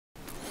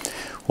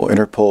Well,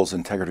 Interpol's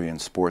Integrity in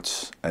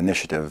Sports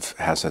initiative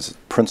has as its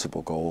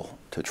principal goal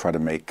to try to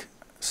make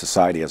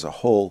society as a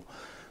whole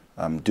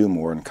do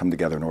more and come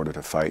together in order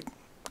to fight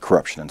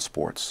corruption in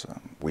sports.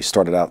 We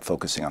started out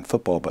focusing on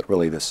football, but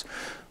really this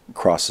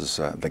crosses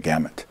the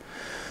gamut.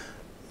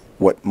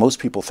 What most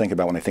people think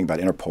about when they think about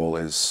Interpol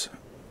is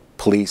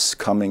police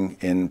coming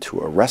in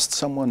to arrest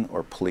someone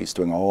or police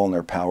doing all in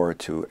their power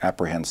to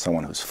apprehend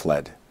someone who's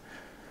fled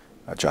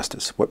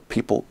justice. What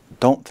people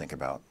don't think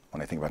about when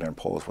they think about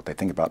Interpol is what they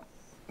think about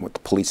with the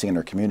policing in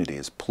their community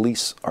is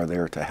police are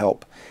there to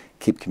help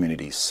keep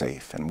communities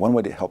safe. And one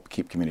way to help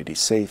keep communities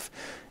safe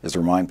is to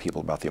remind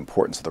people about the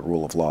importance of the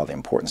rule of law, the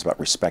importance about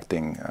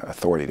respecting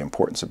authority, the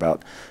importance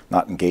about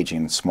not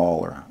engaging in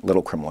small or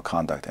little criminal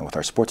conduct. And with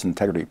our Sports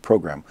Integrity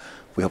program,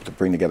 we hope to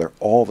bring together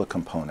all the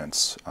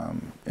components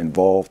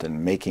involved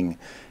in making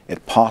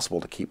it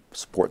possible to keep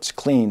sports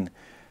clean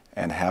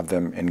and have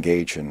them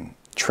engage in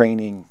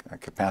training,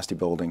 capacity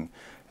building,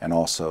 and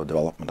also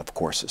development of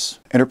courses.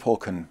 Interpol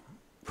can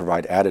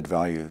provide added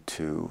value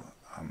to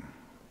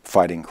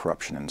fighting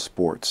corruption in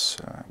sports.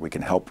 We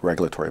can help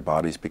regulatory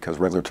bodies because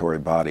regulatory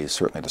bodies,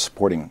 certainly the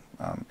sporting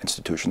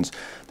institutions,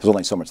 there's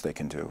only so much they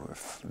can do.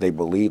 If they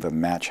believe a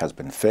match has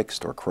been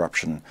fixed or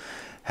corruption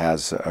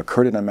has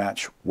occurred in a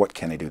match, what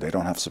can they do? They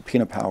don't have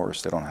subpoena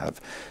powers, they don't have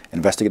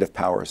investigative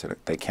powers,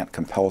 they can't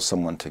compel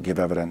someone to give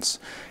evidence,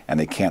 and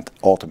they can't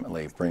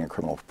ultimately bring a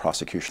criminal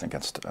prosecution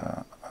against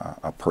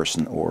a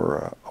person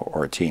or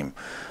a team.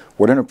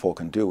 What Interpol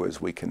can do is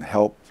we can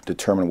help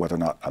determine whether or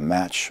not a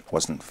match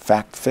was in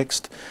fact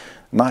fixed,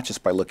 not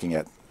just by looking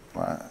at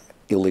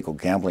illegal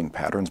gambling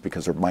patterns,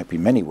 because there might be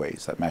many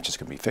ways that matches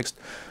can be fixed,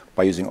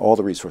 by using all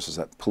the resources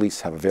that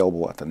police have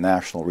available at the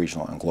national,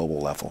 regional, and global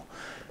level.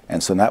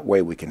 And so in that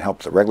way we can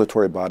help the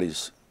regulatory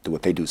bodies do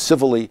what they do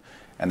civilly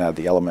and add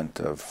the element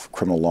of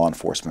criminal law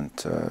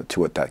enforcement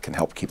to it that can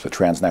help keep the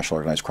transnational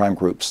organized crime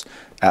groups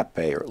at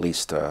bay, or at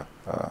least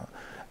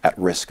at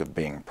risk of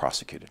being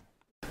prosecuted.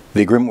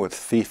 The agreement with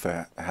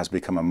FIFA has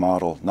become a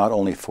model not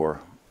only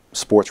for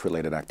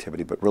sports-related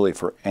activity, but really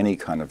for any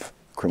kind of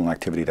criminal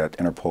activity that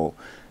Interpol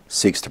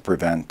seeks to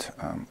prevent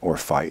or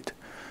fight.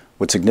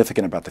 What's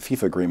significant about the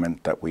FIFA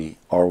agreement that we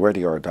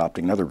already are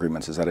adopting in other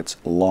agreements is that it's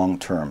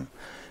long-term.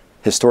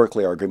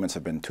 Historically, our agreements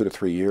have been 2 to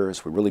 3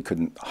 years. We really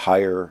couldn't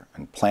hire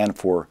and plan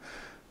for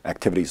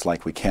activities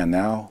like we can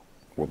now.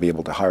 We'll be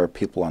able to hire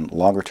people on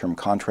longer-term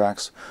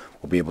contracts.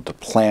 We'll be able to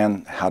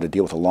plan how to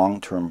deal with a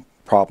long-term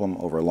problem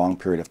over a long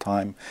period of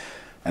time,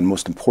 and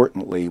most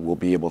importantly, we'll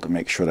be able to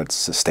make sure that it's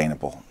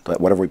sustainable, that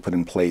whatever we put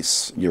in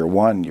place year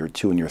 1, year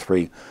 2, and year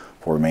 3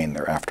 will remain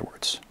there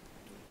afterwards.